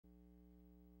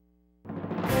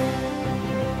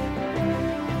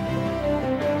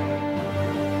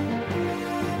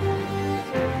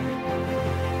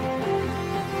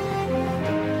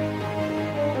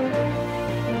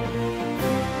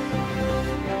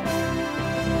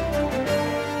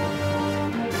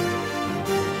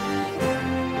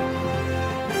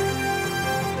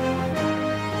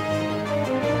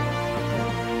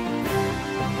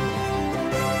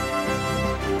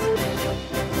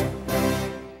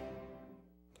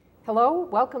Hello,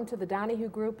 welcome to the Donohue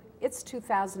Group. It's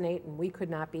 2008 and we could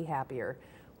not be happier.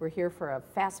 We're here for a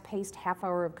fast-paced half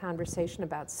hour of conversation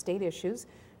about state issues.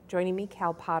 Joining me,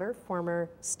 Cal Potter, former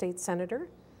state senator,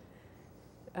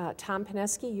 Tom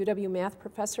Pineski, UW math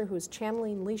professor, who's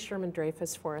channeling Lee Sherman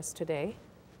Dreyfus for us today.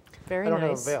 Very nice. I don't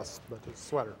have a vest, but a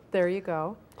sweater. There you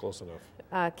go. Close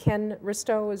enough. Ken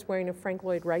Risto is wearing a Frank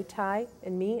Lloyd Wright tie,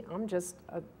 and me, I'm just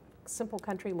a simple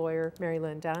country lawyer, Mary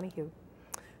Lynn Donohue.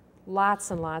 Lots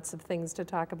and lots of things to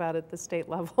talk about at the state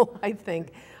level, I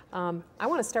think. I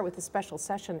want to start with the special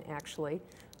session, actually.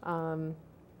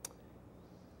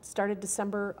 Started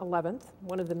December 11th.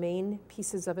 One of the main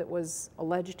pieces of it was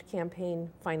alleged campaign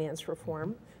finance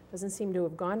reform. Doesn't seem to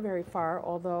have gone very far,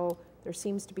 although there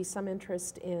seems to be some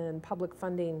interest in public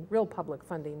funding, real public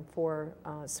funding for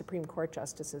Supreme Court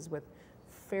justices with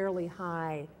fairly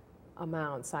high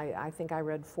amounts. I think I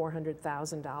read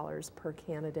 $400,000 per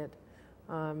candidate.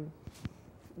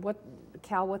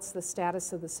 Cal, what's the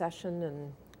status of the session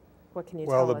and what can you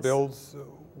tell us? Well, the bills,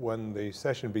 when the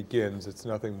session begins, it's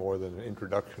nothing more than an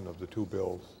introduction of the two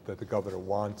bills that the governor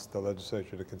wants the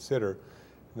legislature to consider.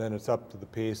 And then it's up to the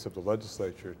pace of the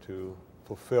legislature to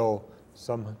fulfill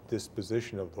some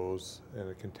disposition of those, and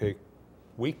it can take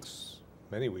weeks,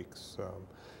 many weeks.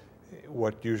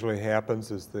 What usually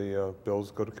happens is the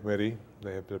bills go to committee,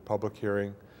 they have their public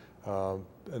hearing,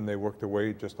 and they work their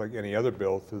way just like any other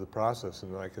bill through the process.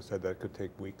 And like I said, that could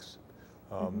take weeks.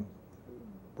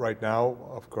 Right now,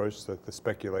 of course, the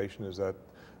speculation is that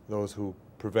those who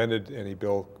prevented any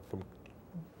bill from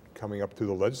coming up through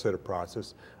the legislative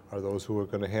process are those who are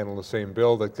going to handle the same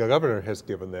bill that the governor has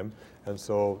given them. And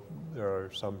so there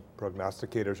are some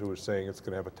prognosticators who are saying it's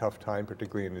going to have a tough time,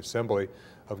 particularly in the Assembly,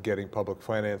 of getting public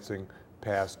financing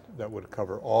passed that would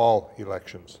cover all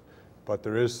elections. But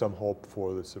there is some hope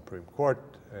for the Supreme Court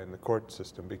and the court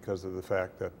system because of the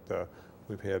fact that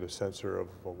we've had a censure of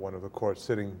one of the court's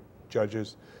sitting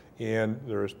judges, and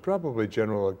there is probably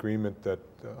general agreement that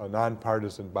a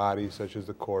nonpartisan body such as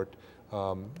the court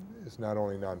is not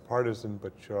only nonpartisan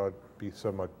but should be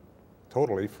somewhat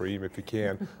totally free, if you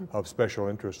can, of special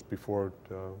interest before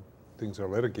things are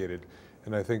litigated.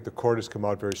 And I think the court has come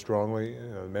out very strongly,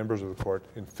 members of the court,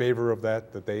 in favor of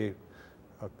that they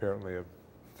apparently have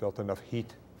felt enough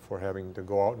heat for having to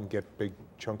go out and get big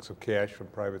chunks of cash from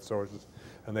private sources,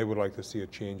 and they would like to see a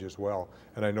change as well.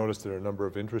 And I noticed there are a number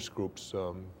of interest groups,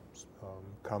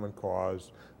 Common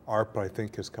Cause, ARP I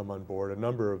think has come on board. A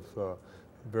number of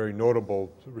very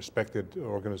notable, respected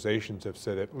organizations have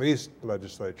said, at least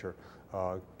legislature,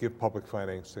 give public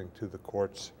financing to the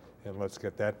courts and let's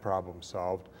get that problem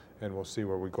solved, and we'll see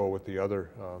where we go with the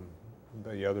other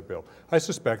bill. I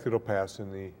suspect it'll pass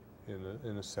in the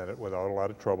Senate without a lot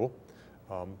of trouble.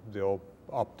 They'll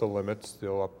up the limits,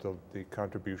 they'll up the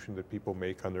contribution that people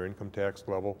make on their income tax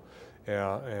level,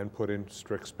 and put in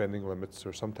strict spending limits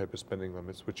or some type of spending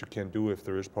limits, which you can do if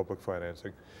there is public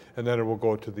financing. And then it will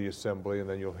go to the Assembly, and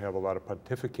then you'll have a lot of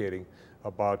pontificating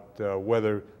about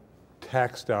whether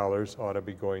tax dollars ought to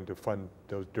be going to fund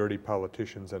those dirty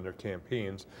politicians and their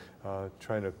campaigns,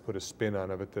 trying to put a spin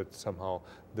on it that somehow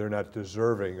they're not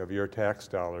deserving of your tax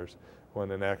dollars, when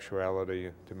in actuality,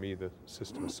 to me, the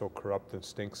system is so corrupt and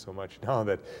stinks so much now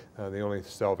that the only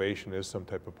salvation is some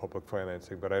type of public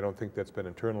financing. But I don't think that's been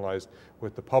internalized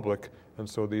with the public, and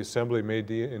so the Assembly may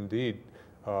indeed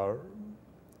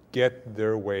get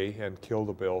their way and kill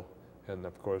the bill. And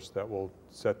of course, that will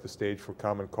set the stage for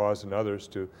Common Cause and others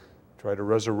to try to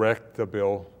resurrect the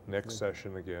bill next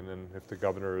session again. And if the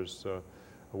governor is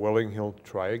willing, he'll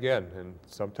try again. And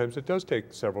sometimes it does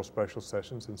take several special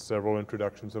sessions and several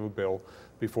introductions of a bill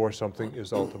before something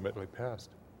is ultimately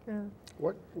passed. Yeah.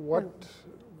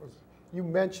 You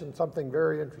mentioned something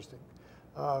very interesting,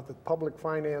 that public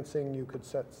financing, you could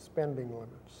set spending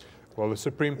limits. Well, the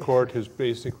Supreme Court has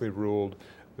basically ruled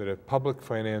that if public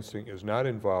financing is not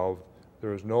involved,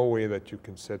 there is no way that you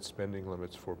can set spending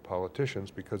limits for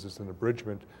politicians because it's an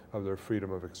abridgment of their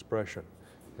freedom of expression.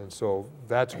 And so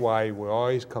that's why we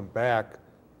always come back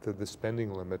to the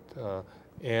spending limit,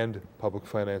 and public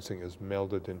financing is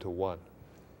melded into one.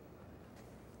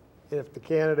 If the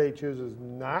candidate chooses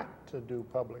not to do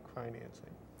public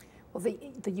financing. Well,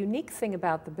 the unique thing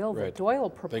about the bill that Doyle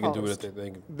proposed, they can do it.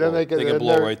 They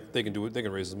can do it. They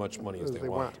can raise as much money as they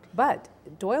want. But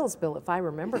Doyle's bill, if I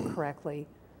remember correctly,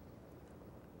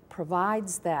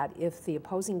 provides that if the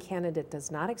opposing candidate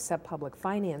does not accept public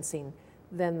financing,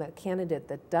 then the candidate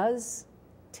that does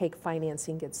take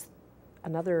financing gets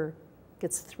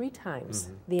 3 times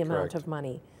the amount of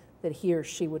money that he or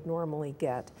she would normally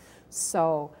get.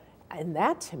 So And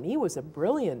that, to me, was a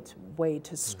brilliant way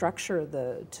to structure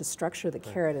the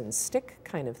carrot and stick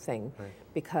kind of thing,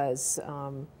 because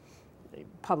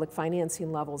public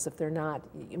financing levels, if they're not,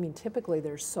 I mean, typically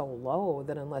they're so low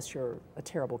that unless you're a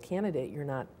terrible candidate, you're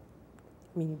not,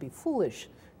 I mean, you'd be foolish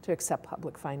to accept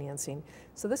public financing.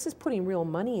 So this is putting real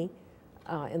money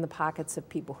in the pockets of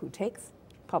people who take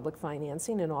public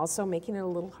financing, and also making it a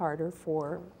little harder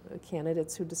for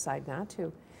candidates who decide not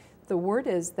to. The word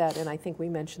is that, and I think we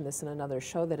mentioned this in another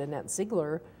show, that Annette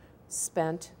Ziegler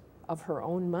spent of her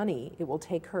own money, it will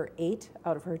take her 8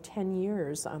 out of her 10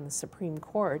 years on the Supreme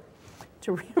Court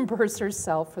to reimburse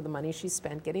herself for the money she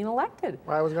spent getting elected.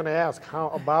 Well, I was going to ask,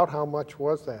 how much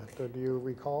was that? Do you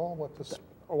recall what the,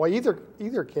 well, either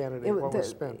candidate, what was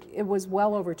spent? It was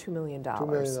well over $2 million. $2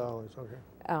 million, okay.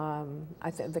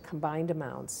 I think the combined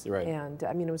amounts. Right. And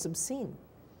I mean, it was obscene.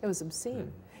 It was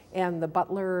obscene. And the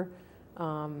butler,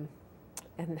 and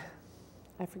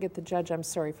I forget the judge, I'm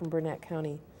sorry, from Burnett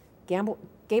County,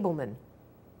 Gableman,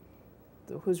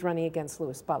 who's running against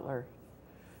Louis Butler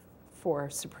for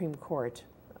Supreme Court,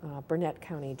 Burnett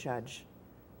County judge.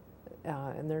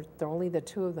 And they're only the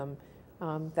two of them.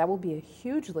 That will be a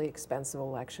hugely expensive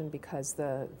election, because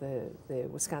the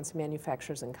Wisconsin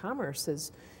Manufacturers and Commerce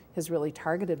has really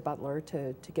targeted Butler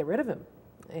to get rid of him.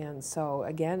 And so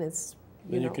again, it's,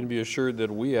 and you can be assured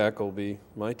that WEAC will be,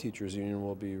 my teachers union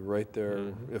will be right there.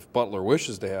 If Butler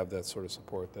wishes to have that sort of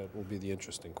support, that will be the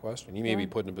interesting question. He may be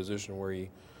put in a position where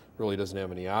he really doesn't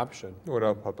have any option.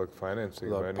 Without public financing,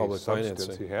 Without public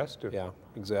financing, he has to. Yeah,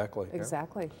 exactly.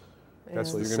 exactly. That's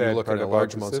So the you're going to be sad looking part at about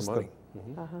large the amounts of system.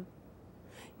 money.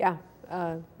 Yeah,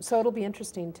 so it'll be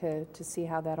interesting to see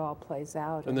how that all plays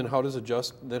out. And then how does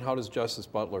Justice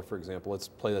Butler, for example, let's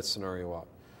play that scenario out.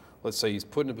 Let's say he's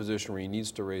put in a position where he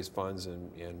needs to raise funds,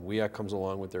 and WEAC comes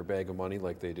along with their bag of money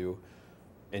like they do,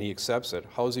 and he accepts it.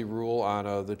 How does he rule on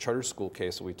the charter school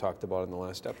case that we talked about in the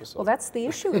last episode? Well, that's the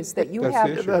issue, is that you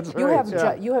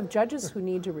you have judges who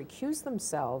need to recuse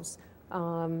themselves,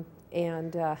 and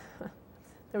there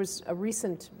was a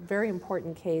recent very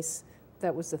important case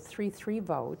that was a 3-3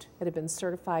 vote. It had been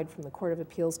certified from the Court of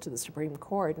Appeals to the Supreme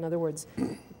Court. In other words,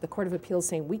 the Court of Appeals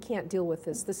saying, we can't deal with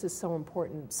this. This is so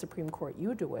important, Supreme Court,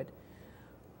 you do it.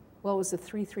 Well, it was a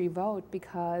 3-3 vote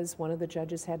because one of the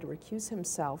judges had to recuse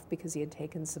himself because he had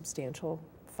taken substantial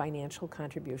financial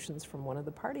contributions from one of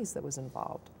the parties that was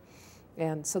involved.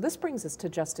 And so this brings us to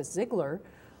Justice Ziegler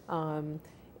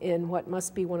in what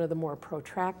must be one of the more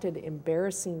protracted,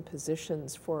 embarrassing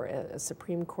positions for a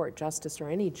Supreme Court justice or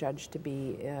any judge to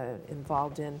be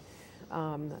involved in.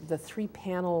 The three-judge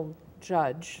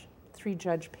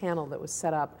panel that was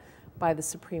set up by the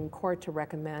Supreme Court to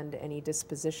recommend any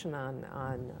disposition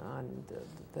on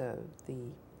the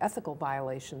ethical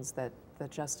violations that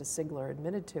Justice Ziegler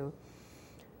admitted to,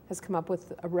 has come up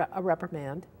with a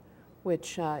reprimand,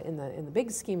 which in the big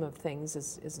scheme of things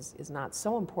is not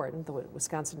so important. The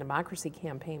Wisconsin Democracy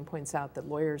Campaign points out that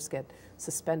lawyers get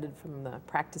suspended from the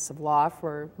practice of law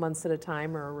for months at a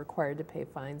time, or are required to pay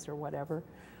fines or whatever.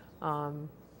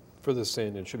 For the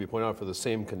same, it should be pointed out, for the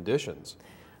same conditions.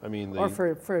 I mean, or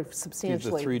for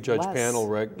substantially the three-judge less.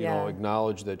 panel,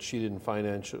 acknowledged that she didn't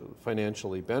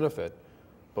financially benefit,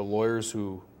 but lawyers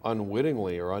who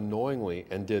unwittingly or unknowingly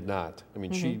and did not. I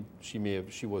mean,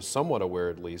 she was somewhat aware,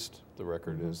 at least the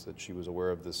record is, that she was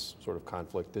aware of this sort of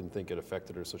conflict, didn't think it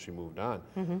affected her, so she moved on.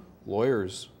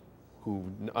 Lawyers who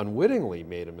unwittingly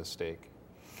made a mistake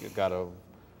got a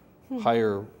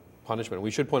higher punishment.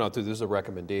 We should point out, too, this is a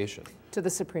recommendation to the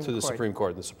Supreme Court. Supreme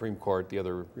Court. The Supreme Court, the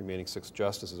other remaining 6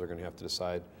 justices, are going to have to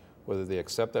decide whether they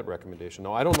accept that recommendation.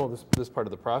 Now, I don't know this part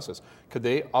of the process. Could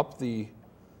they up the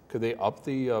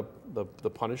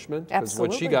punishment? Because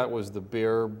what she got was the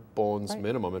bare bones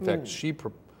minimum. In fact, she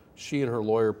and her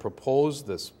lawyer proposed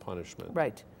this punishment.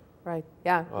 Right.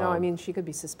 Yeah. No, I mean, she could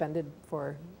be suspended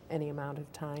for any amount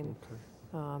of time.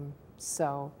 Okay.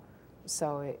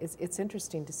 So it's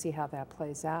interesting to see how that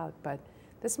plays out. But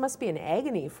this must be an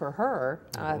agony for her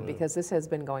because this has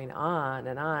been going on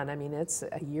and on. I mean, it's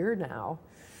a year now,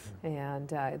 and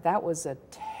that was a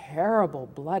terrible,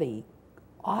 bloody,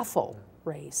 awful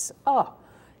race. Oh,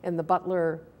 and the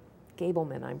Butler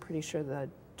Gableman, I'm pretty sure the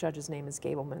judge's name is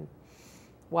Gableman.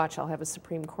 Watch, I'll have a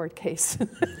Supreme Court case.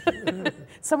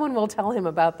 Someone will tell him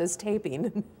about this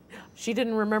taping. She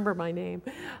didn't remember my name.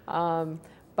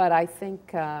 But I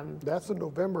think... that's a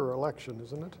November election,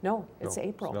 isn't it? No, it's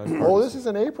April. Oh, this is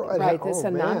in April? Right, this is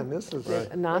a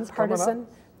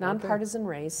nonpartisan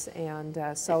race,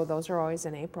 and so those are always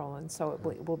in April, and so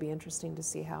it will be interesting to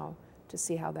see how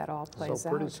that all plays out. So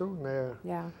pretty soon,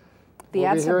 yeah. The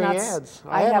ads have not...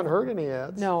 I haven't heard any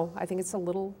ads. No, I think it's a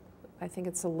little I think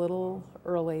it's a little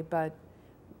early, but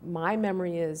my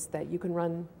memory is that you can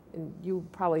run, and you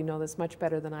probably know this much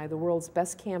better than I, the world's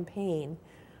best campaign,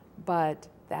 but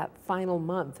that final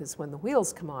month is when the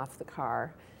wheels come off the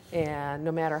car, and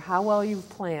no matter how well you've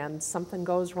planned, something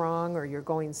goes wrong, or you're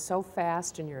going so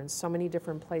fast and you're in so many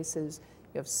different places,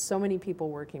 you have so many people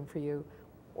working for you,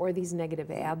 or these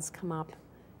negative ads come up,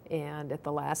 and at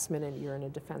the last minute you're in a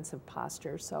defensive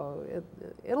posture. So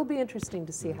it'll be interesting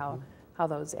to see how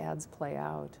those ads play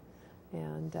out.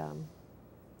 And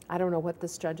I don't know what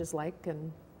this judge is like,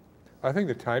 and I think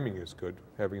the timing is good,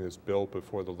 having this bill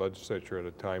before the legislature at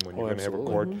a time when you're going to have a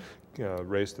court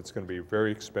race that's going to be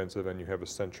very expensive, and you have a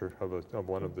censure of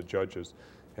one of the judges,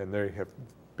 and they have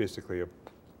basically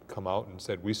come out and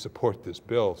said, we support this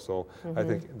bill. So I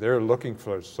think they're looking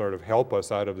for sort of help us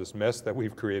out of this mess that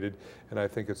we've created, and I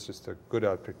think it's just a good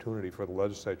opportunity for the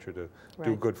legislature to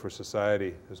do good for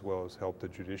society as well as help the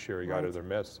judiciary out of their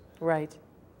mess. Right.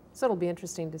 So it'll be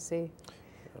interesting to see.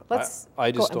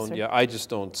 I just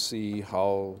don't see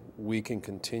how we can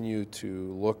continue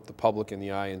to look the public in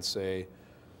the eye and say,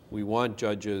 we want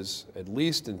judges, at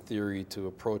least in theory, to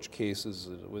approach cases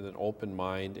with an open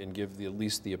mind and give at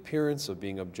least the appearance of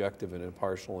being objective and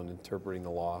impartial in interpreting the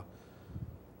law,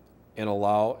 and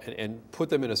allow and put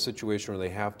them in a situation where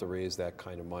they have to raise that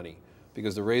kind of money.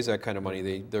 Because to raise that kind of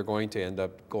money, they're going to end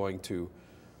up going to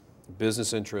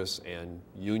business interests and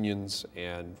unions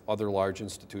and other large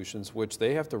institutions, which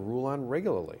they have to rule on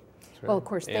regularly. Right. Well, of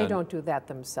course, they don't do that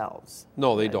themselves.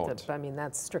 No, they don't. I mean,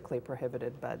 that's strictly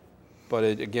prohibited, but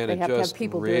again, they it have to have just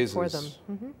people raises do it for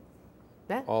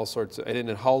them. all sorts of,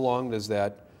 and how long does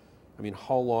that, I mean,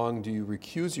 how long do you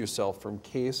recuse yourself from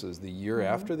cases? The year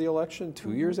after the election,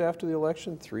 2 years after the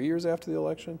election, 3 years after the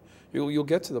election? You'll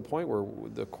get to the point where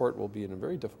the court will be in a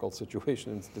very difficult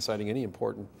situation in deciding any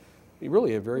important,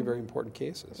 really very, very important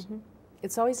cases.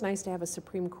 It's always nice to have a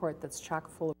Supreme Court that's chock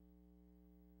full of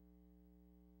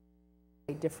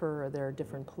they differ, or there are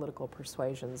different political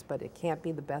persuasions, but it can't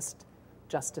be the best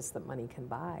justice that money can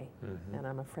buy. And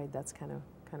I'm afraid that's kind of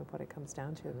what it comes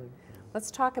down to. Let's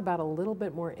talk about a little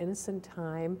bit more innocent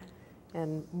time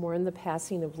and more in the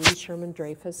passing of Lee Sherman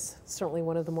Dreyfus, certainly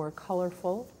one of the more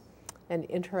colorful and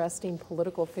interesting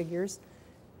political figures.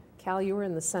 Cal, you were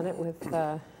in the Senate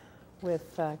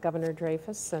with Governor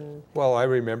Dreyfus, and well, I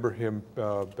remember him.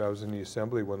 I was in the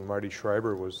Assembly when Marty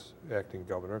Schreiber was acting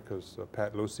governor, because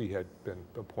Pat Lucey had been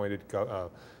appointed the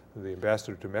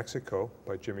ambassador to Mexico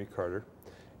by Jimmy Carter,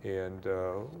 and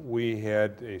we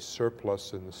had a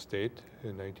surplus in the state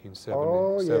in 1978.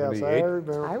 Oh, yes,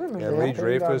 I remember. And Lee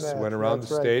Dreyfus went around the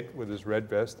state with his red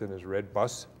vest and his red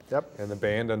bus, and the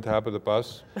band on top of the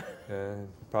bus. And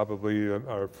probably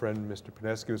our friend Mr.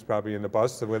 Pineski was probably in the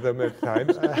bus with him at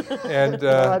times. And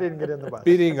I didn't get in the bus.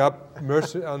 Beating up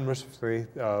unmercifully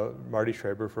Marty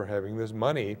Schreiber for having this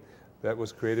money that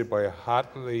was created by a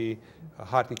hot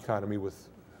economy with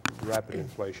rapid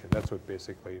inflation. That's what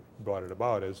basically brought it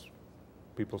about. As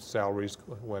people's salaries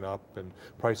went up and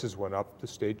prices went up, the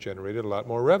state generated a lot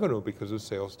more revenue because of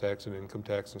sales tax and income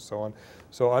tax and so on.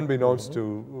 So unbeknownst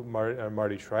to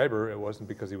Marty Schreiber, it wasn't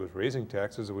because he was raising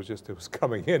taxes, it was just it was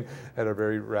coming in at a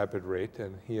very rapid rate,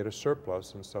 and he had a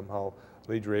surplus, and somehow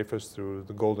Lee Dreyfus, through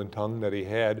the golden tongue that he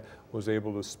had, was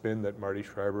able to spin that Marty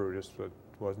Schreiber just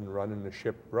wasn't running the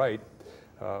ship right.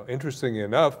 Interesting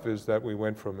enough is that we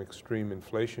went from extreme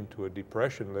inflation to a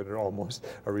depression, later almost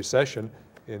a recession.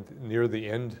 Near the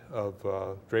end of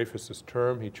Dreyfus's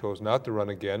term, he chose not to run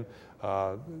again.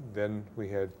 Then we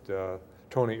had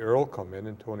Tony Earl come in,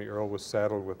 and Tony Earl was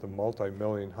saddled with a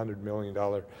multi-million, $100 million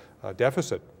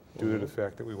deficit due to the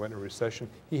fact that we went into recession.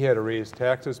 He had to raise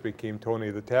taxes, became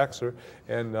Tony the Taxer,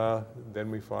 and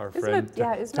then we found our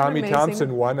friend Tommy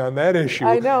Thompson won on that issue.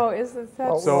 I know, isn't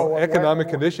that so? Economic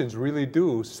conditions really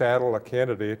do saddle a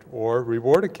candidate or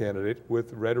reward a candidate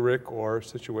with rhetoric or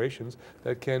situations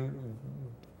that can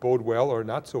bode well or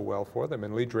not so well for them.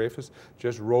 And Lee Dreyfus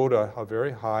just rode a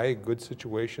very high, good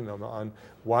situation on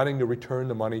wanting to return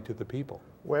the money to the people.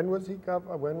 When was he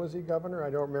governor?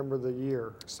 I don't remember the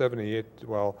year. 78.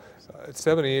 Well,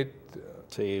 78.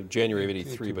 To January of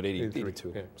 83, but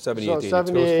 82. Yeah. 78 to 82.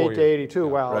 78 to 82.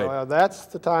 Yeah. Well, that's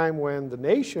the time when the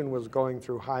nation was going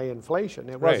through high inflation.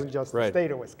 It wasn't just the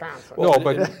state of Wisconsin. No,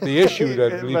 but the issue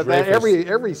that Lee Dreyfus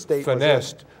every state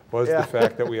finessed was the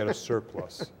fact that we had a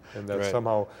surplus, and that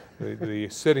somehow the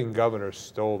sitting governor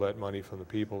stole that money from the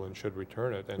people and should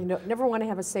return it. And you never want to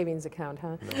have a savings account,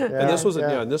 huh? No.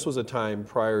 And this was a time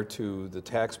prior to the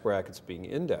tax brackets being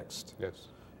indexed. Yes.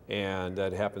 And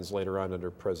that happens later on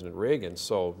under President Reagan.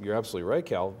 So you're absolutely right,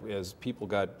 Cal. As people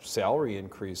got salary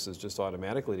increases just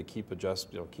automatically to keep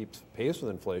pace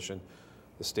with inflation,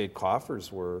 the state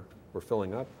coffers were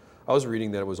filling up. I was reading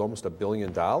that it was almost $1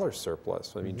 billion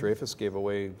surplus. I mean, Dreyfus gave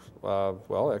away,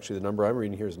 well, actually the number I'm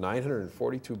reading here is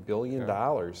 $942 billion.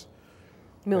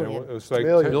 Million. It was like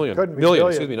Million, Couldn't be million, billion.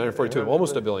 excuse me, 942,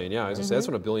 almost $1 billion, yeah. As I said, that's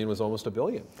when $1 billion was almost $1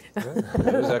 billion. It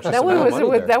was actually some real money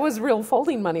there. That was real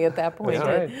folding money at that point.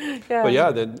 Yeah. Yeah. But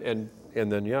yeah,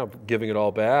 then yeah, giving it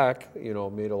all back, you know,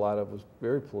 made a lot of, was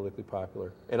very politically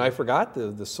popular. And I forgot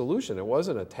the solution. It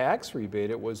wasn't a tax rebate,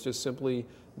 it was just simply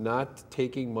not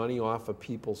taking money off of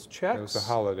people's checks. It was a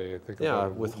holiday, I think. Yeah,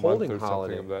 about a withholding month or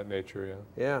holiday. something of that nature,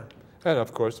 yeah. Yeah. And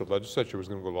of course, the legislature was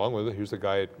going to go along with it. Here's a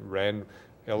guy that ran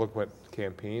eloquent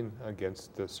campaign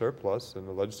against the surplus, and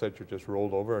the legislature just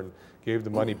rolled over and gave the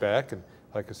money back. And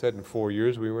like I said, in 4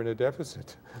 years, we were in a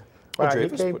deficit. Well, he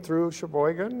Dreyfus came put- through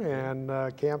Sheboygan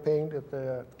and campaigned at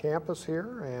the campus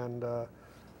here, and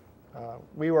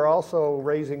we were also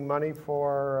raising money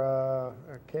for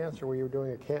cancer. We were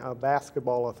doing a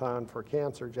basketball-a-thon for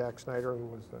cancer. Jack Snyder, who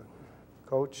was the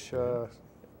coach,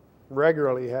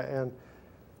 regularly and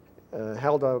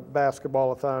held a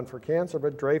basketball-a-thon for cancer.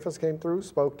 But Dreyfus came through,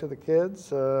 spoke to the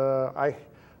kids.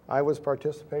 I was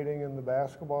participating in the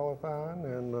basketball-a-thon,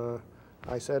 and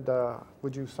I said,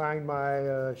 would you sign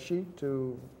my sheet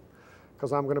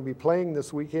because I'm going to be playing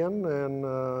this weekend,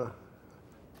 and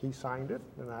he signed it,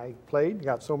 and I played,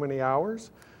 got so many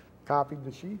hours, copied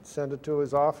the sheet, sent it to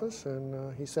his office,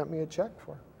 and he sent me a check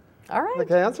for All right. the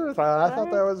cancer. I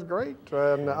thought that was great.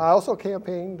 And I also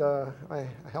campaigned, I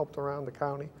helped around the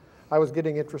county. I was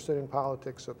getting interested in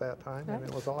politics at that time, and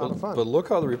it was a lot of fun. But look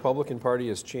how the Republican Party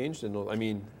has changed, and I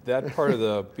mean, that part of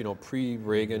the, you know,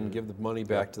 pre-Reagan, give the money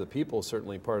back to the people, is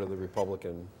certainly part of the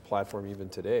Republican platform even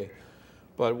today.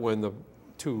 But when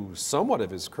to somewhat of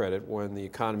his credit, when the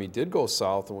economy did go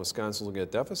south and Wisconsin was looking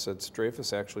at deficits,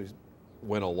 Dreyfus actually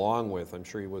went along with, I'm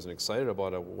sure he wasn't excited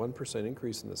about, a 1%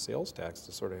 increase in the sales tax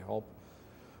to sort of help.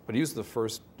 But he was the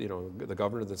first, you know, the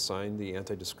governor that signed the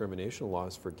anti-discrimination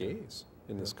laws for gays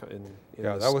in this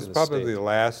Yeah, that was probably the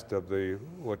last of the,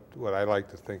 what I like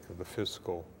to think of the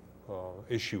fiscal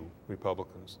issue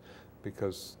Republicans,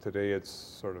 because today it's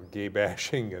sort of gay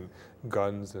bashing and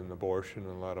guns and abortion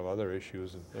and a lot of other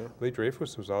issues. And Lee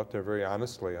Dreyfus was out there very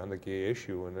honestly on the gay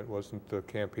issue, and it wasn't the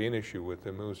campaign issue with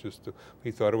him. It was just,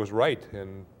 he thought it was right,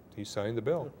 and he signed the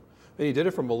bill. And he did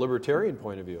it from a libertarian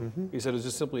point of view. He said it's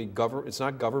just simply it's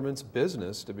not government's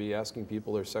business to be asking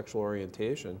people their sexual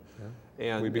orientation.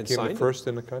 And We became the first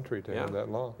in the country to have that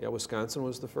law. Yeah, Wisconsin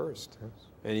was the first. Yes.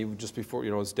 And he, just before,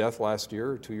 you know, his death last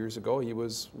year or 2 years ago, he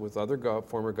was with other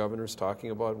former governors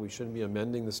talking about we shouldn't be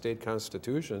amending the state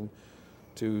constitution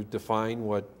to define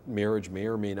what marriage may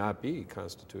or may not be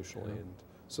constitutionally. And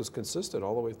so it's consistent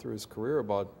all the way through his career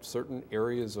about certain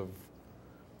areas of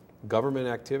government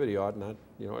activity ought not,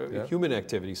 you know, human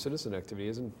activity, citizen activity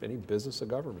isn't any business of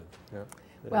government. Yeah.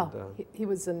 Well, he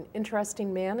was an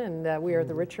interesting man, and we are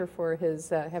the richer for his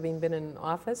having been in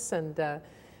office, and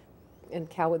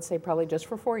Cal would say probably just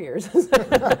for 4 years.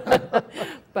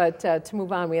 But to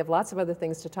move on, we have lots of other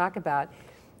things to talk about.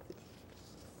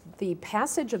 The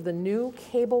passage of the new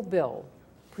cable bill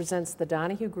presents the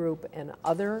Donohue Group and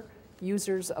other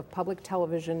users of public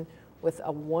television with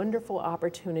a wonderful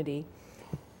opportunity.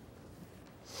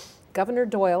 Governor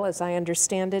Doyle, as I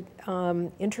understand it,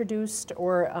 introduced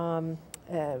or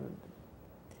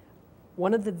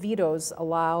one of the vetoes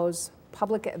allows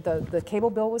the cable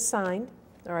bill was signed,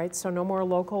 all right, so no more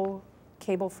local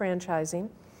cable franchising.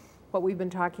 What we've been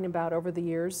talking about over the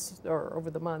years, or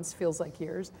over the months, feels like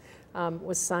years,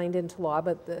 was signed into law,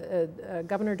 but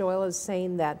Governor Doyle is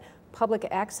saying that public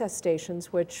access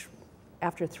stations, which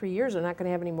after 3 years are not going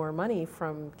to have any more money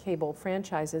from cable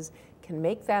franchises, can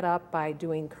make that up by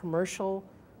doing commercial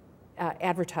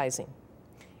advertising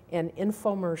and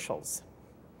infomercials.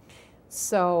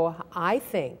 So I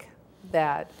think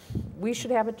that we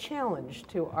should have a challenge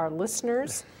to our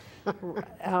listeners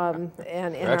and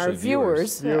our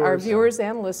viewers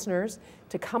and listeners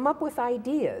to come up with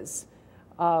ideas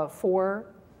for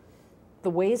the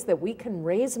ways that we can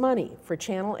raise money for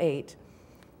Channel 8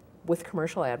 with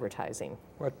commercial advertising.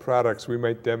 What products we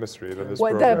might demonstrate on this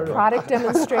What program. the product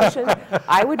demonstration,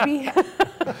 I would be...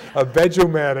 A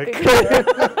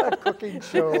Veg-O-Matic. Cooking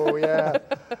show, yeah.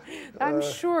 I'm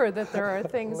sure that there are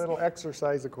things... A little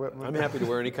exercise equipment. I'm happy to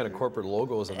wear any kind of corporate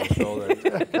logos on the show.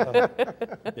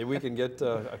 That, maybe we can get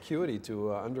Acuity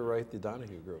to underwrite the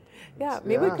Donohue Group. Yeah,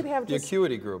 maybe we could have The just...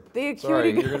 Acuity Group. The Sorry,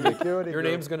 Acuity you're gonna be, your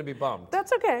name's going to be bumped.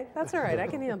 That's okay. That's all right. I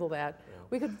can handle that.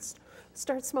 We could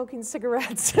start smoking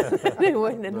cigarettes and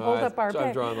hold up our pay.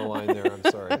 I'm drawing the line there. I'm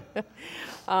sorry.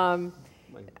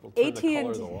 We'll turn the color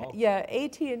of the AT&T, wall. yeah,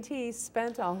 AT&T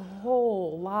spent a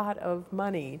whole lot of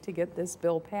money to get this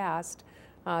bill passed.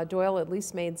 Doyle at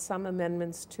least made some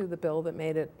amendments to the bill that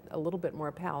made it a little bit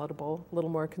more palatable, a little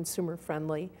more consumer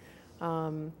friendly.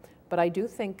 But I do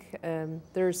think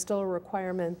there's still a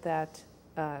requirement that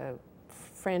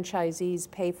franchisees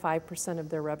pay 5% of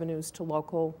their revenues to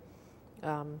local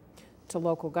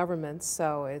governments.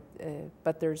 So,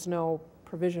 but there's no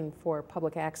provision for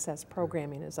public access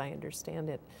programming, as I understand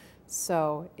it.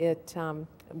 So,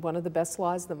 one of the best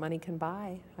laws that money can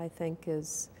buy, I think,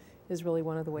 is really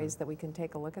one of the ways that we can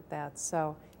take a look at that.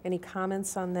 So, any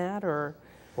comments on that, or?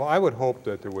 Well, I would hope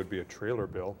that there would be a trailer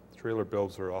bill. Trailer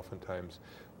bills are oftentimes,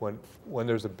 when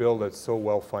there's a bill that's so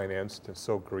well financed and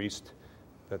so greased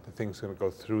that the thing's going to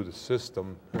go through the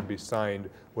system and be signed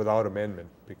without amendment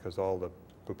because all the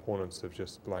proponents have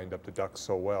just lined up the ducks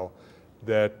so well,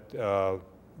 that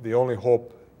the only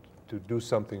hope to do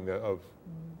something of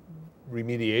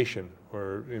remediation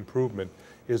or improvement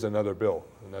is another bill,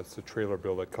 and that's the trailer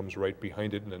bill that comes right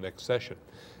behind it in the next session.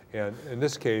 And in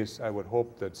this case, I would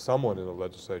hope that someone in the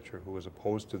legislature who is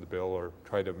opposed to the bill or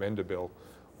try to amend a bill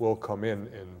will come in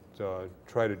and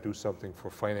try to do something for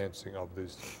financing of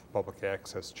these public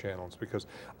access channels, because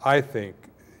I think,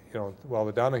 you know, while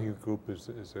the Donohue Group is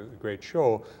a great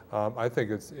show, I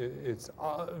think it's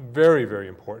very, very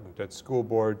important that school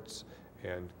boards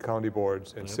and county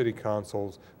boards and city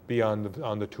councils be on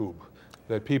the tube,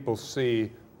 that people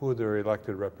see who their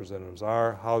elected representatives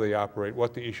are, how they operate,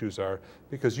 what the issues are,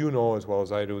 because you know as well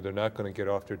as I do, they're not going to get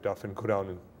off their duff and go down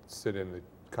and sit in the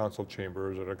council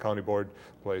chambers or the county board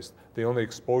place. The only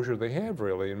exposure they have,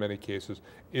 really, in many cases,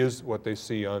 is what they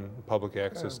see on public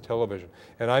access television.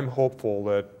 And I'm hopeful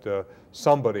that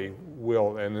somebody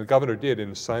will, and the governor did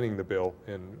in signing the bill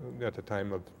at the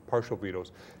time of partial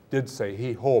vetoes, did say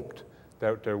he hoped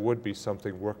that there would be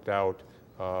something worked out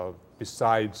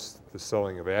besides the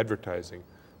selling of advertising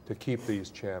to keep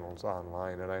these channels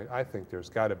online. And I think there's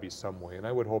got to be some way. And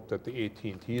I would hope that the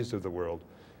AT&Ts of the world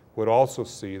would also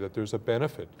see that there's a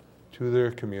benefit to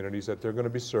their communities that they're going to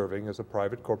be serving as a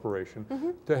private corporation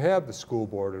to have the school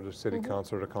board or the city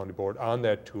council or the county board on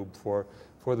that tube for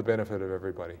the benefit of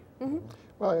everybody.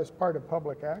 Well, as part of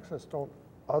public access,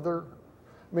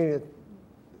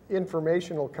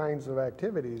 informational kinds of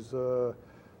activities.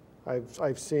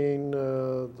 I've seen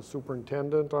the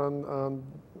superintendent on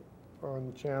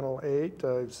Channel 8.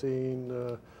 I've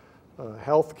seen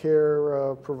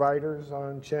healthcare providers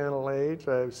on Channel 8.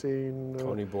 I've seen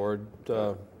County board.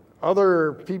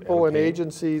 Other people and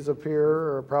agencies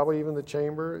appear, or probably even the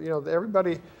chamber. You know,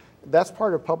 everybody. That's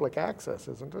part of public access,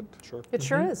 isn't it? Sure. It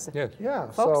sure is. Yes.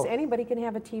 Yeah. Folks, so, anybody can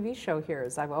have a TV show here,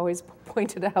 as I've always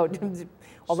pointed out.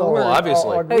 Although well,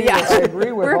 obviously. I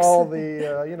agree with all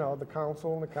the, the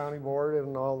council and the county board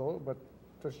and all those, but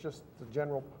there's just the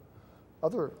general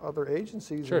other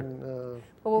agencies and well,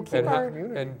 we'll keep our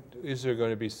community. And is there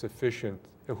going to be sufficient?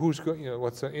 Who's going? You know,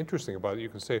 what's interesting about it? You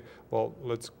can say, well,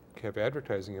 let's have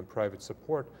advertising and private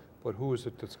support, but who is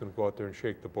it that's going to go out there and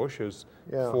shake the bushes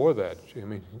for that? I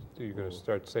mean, you're going to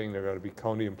start saying there got to be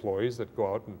county employees that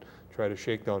go out and try to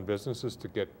shake down businesses to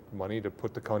get money to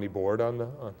put the county board on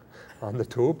the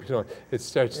tube. You know, it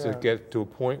starts to get to a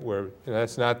point where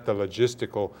that's not the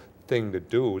logistical thing to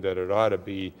do. That it ought to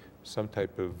be some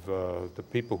type of the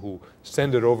people who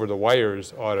send it over the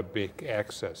wires ought to be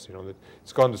access. You know, that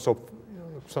it's gone to so.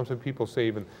 Something people say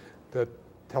even that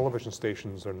television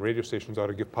stations and radio stations ought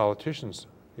to give politicians,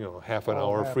 half an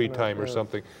hour free time or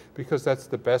something, because that's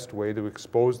the best way to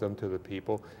expose them to the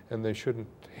people, and they shouldn't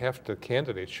have to,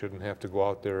 candidates shouldn't have to go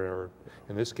out there, or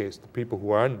in this case, the people who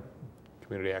are on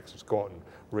community access go out and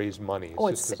raise money.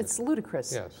 It's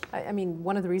ludicrous. Yes. I mean,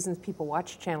 one of the reasons people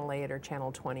watch Channel 8 or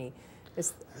Channel 20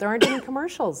 is there aren't any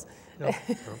commercials. No.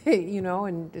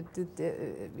 And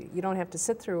you don't have to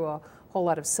sit through a whole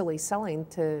lot of silly selling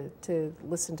to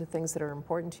listen to things that are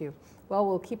important to you. Well,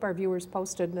 we'll keep our viewers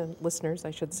posted, and listeners,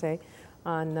 I should say,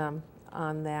 on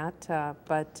that.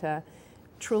 But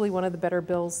truly one of the better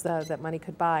bills that money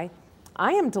could buy.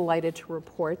 I am delighted to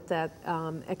report that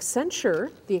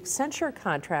Accenture, the Accenture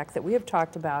contract that we have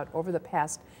talked about over the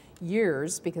past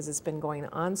years, because it's been going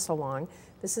on so long,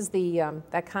 this is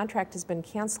that contract has been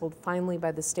canceled finally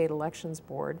by the State Elections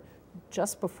Board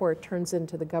just before it turns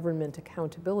into the Government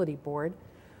Accountability Board.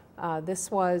 This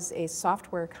was a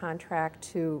software contract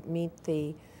to meet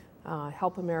the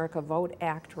Help America Vote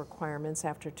Act requirements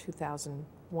after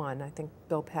 2001. I think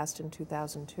bill passed in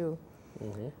 2002.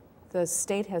 Mm-hmm. The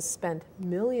state has spent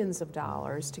millions of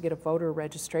dollars to get a voter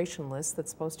registration list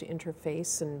that's supposed to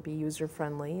interface and be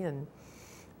user-friendly and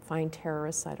find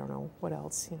terrorists. I don't know what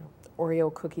else, you know,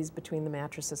 Oreo cookies between the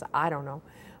mattresses. I don't know.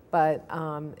 But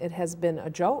it has been a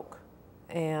joke.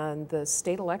 And the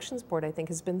state elections board, I think,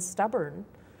 has been stubborn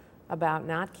about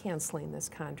not canceling this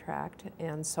contract.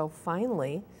 And so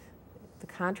finally, the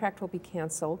contract will be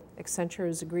canceled. Accenture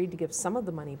has agreed to give some of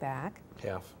the money back.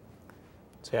 Half.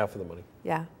 It's half of the money.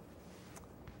 Yeah.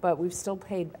 But we've still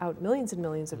paid out millions and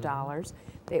millions of dollars.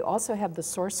 They also have the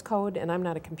source code, and I'm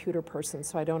not a computer person,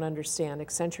 so I don't understand.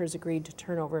 Accenture has agreed to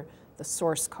turn over the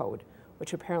source code,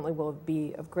 which apparently will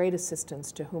be of great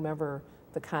assistance to whomever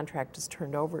the contract is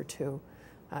turned over to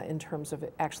in terms of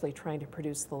actually trying to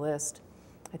produce the list.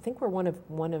 I think we're one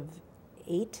of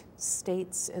 8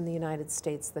 states in the United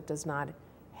States that has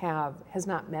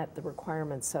not met the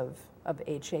requirements of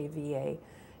HAVA,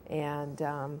 and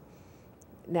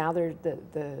now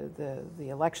the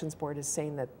elections board is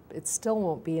saying that it still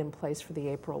won't be in place for the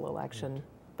April election,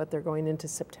 but they're going into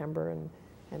September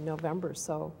and November.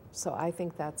 So I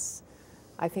think that's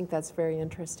very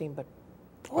interesting. But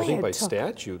boy, I think by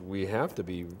statute we have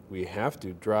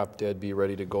to drop dead, be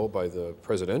ready to go by the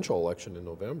presidential election in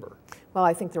November. Well,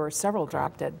 I think there were several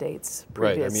drop dead dates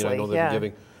previously. Right. I mean, I know they've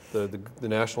been giving the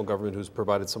national government, who's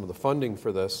provided some of the funding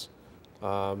for this,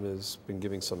 has been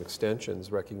giving some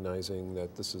extensions, recognizing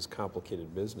that this is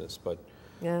complicated business. But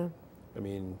yeah, I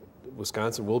mean,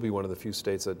 Wisconsin will be one of the few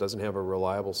states that doesn't have a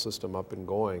reliable system up and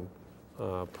going.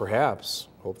 Perhaps,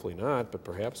 hopefully not, but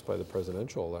perhaps by the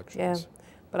presidential elections. Yeah,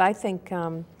 but I think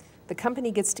the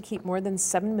company gets to keep more than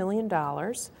 $7 million,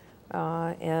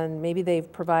 and maybe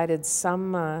they've provided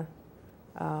some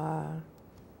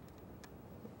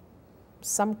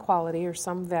quality or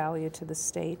some value to the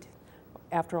state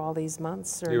after all these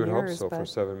months or You would years. hope so for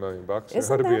 $7 million. There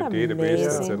Isn't ought to be a that database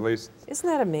that's amazing? at least Isn't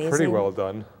that amazing? pretty well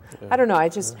done. I don't know. I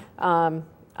just I'm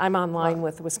online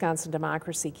with the Wisconsin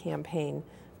Democracy Campaign,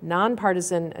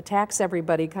 nonpartisan, attacks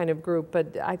everybody kind of group,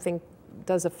 but I think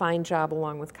does a fine job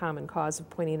along with Common Cause of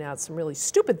pointing out some really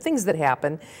stupid things that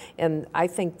happen. And I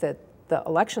think that the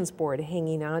elections board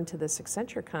hanging on to this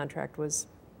Accenture contract was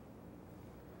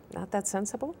not that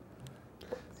sensible.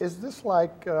 Is this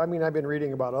like, I mean, I've been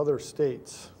reading about other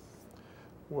states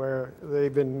where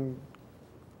they've been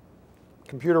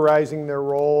computerizing their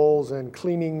rolls and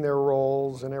cleaning their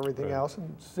rolls and everything else,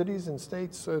 and cities and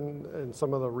states and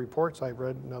some of the reports I've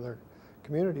read in other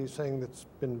communities saying that's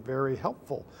been very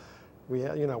helpful.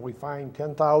 We find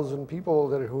 10,000 people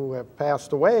who have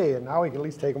passed away, and now we can at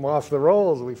least take them off the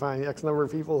rolls. We find X number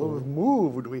of people who have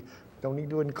moved. We don't need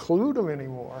to include them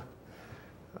anymore.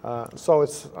 So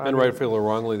it's And rightfully or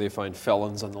wrongly, they find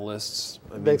felons on the lists.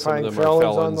 I mean, They some find of them are felons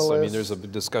felons. on the I mean, list. there's a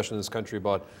discussion in this country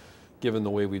about, given the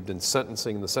way we've been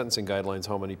sentencing, the sentencing guidelines,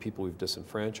 how many people we've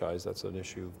disenfranchised. That's an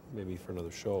issue maybe for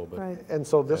another show. But Right. And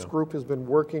so this group has been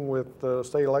working with the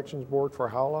State Elections Board for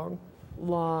how long?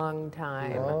 Long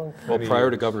time. Long well, Many prior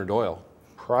to years. Governor Doyle.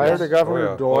 Prior to Governor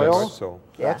Oh, yeah. Doyle? Very much so.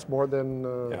 That's more than,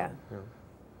 Yeah.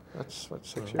 that's what,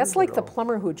 6 years That's like the ago.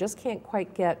 plumber who just can't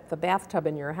quite get the bathtub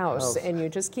in your house, and you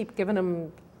just keep giving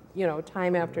them,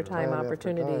 time after time Time after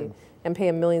opportunity time. and pay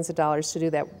them millions of dollars to do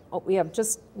that. Oh, we have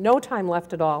just no time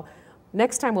left at all.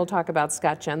 Next time we'll talk about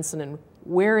Scott Jensen and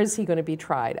where is he going to be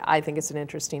tried. I think it's an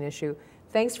interesting issue.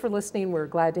 Thanks for listening. We're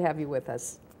glad to have you with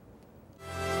us.